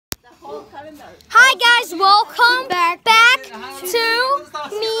Hi guys, welcome back to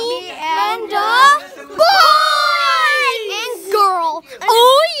me and the boy and girl.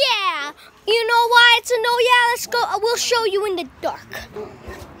 Oh yeah. You know why it's a no yeah? Let's go. We'll show you in the dark.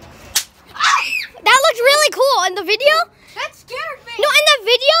 That looked really cool in the video. That scared me. No, in the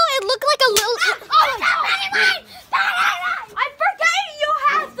video it looked like a little. I forgot you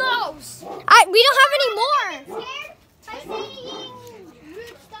have those. We don't have any more.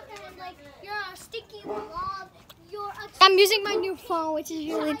 I'm using my new phone, which is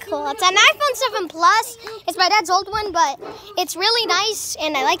really cool. It's an iPhone 7 Plus. It's my dad's old one, but it's really nice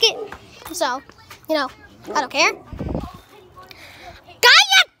and I like it. So, you know, I don't care.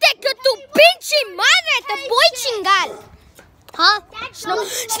 Cállate que tu pinche madre te voy a chingar. Huh?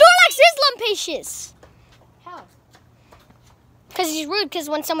 Snorlax is Lumpacious. How? Because he's rude, because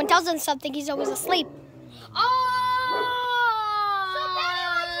when someone tells him something, he's always asleep.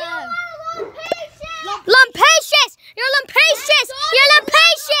 Lumpacious! You're Lumpacious! You're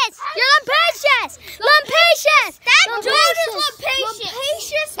Lumpacious! You're Lumpacious! Lumpacious! That dude is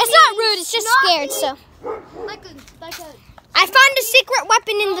Lumpacious. It's not rude, it's just scared, so. I found a secret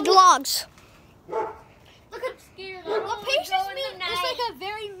weapon in the logs. Look at scared. Lumpacious means it's like a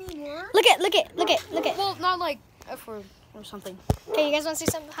very mean word. Look it. Well, not like F word or something. Okay, you guys want to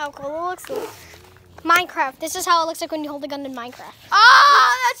see how cool it looks? Minecraft. This is how it looks like when you hold a gun in Minecraft.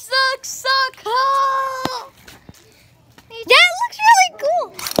 Oh, that looks so cool. That looks really cool.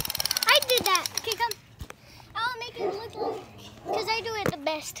 I did that. Okay, come. I'll make it look like, because I do it the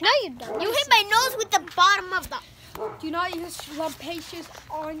best. No, you don't. You hit my nose with the bottom of the... Do not use Lumpacious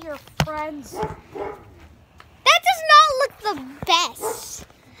on your friends. That does not look the best.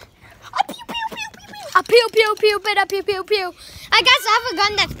 A pew pew pew pew pew. A pew pew pew pew pew pew pew. I guess I have a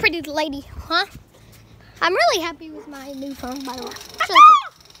gun that's pretty lady, huh? I'm really happy with my new phone, by the way.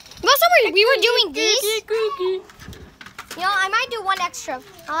 Last time we were doing these. You know, I might do one extra.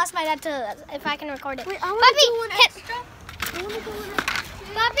 I'll ask my dad if I can record it. Wait, I want to do one extra.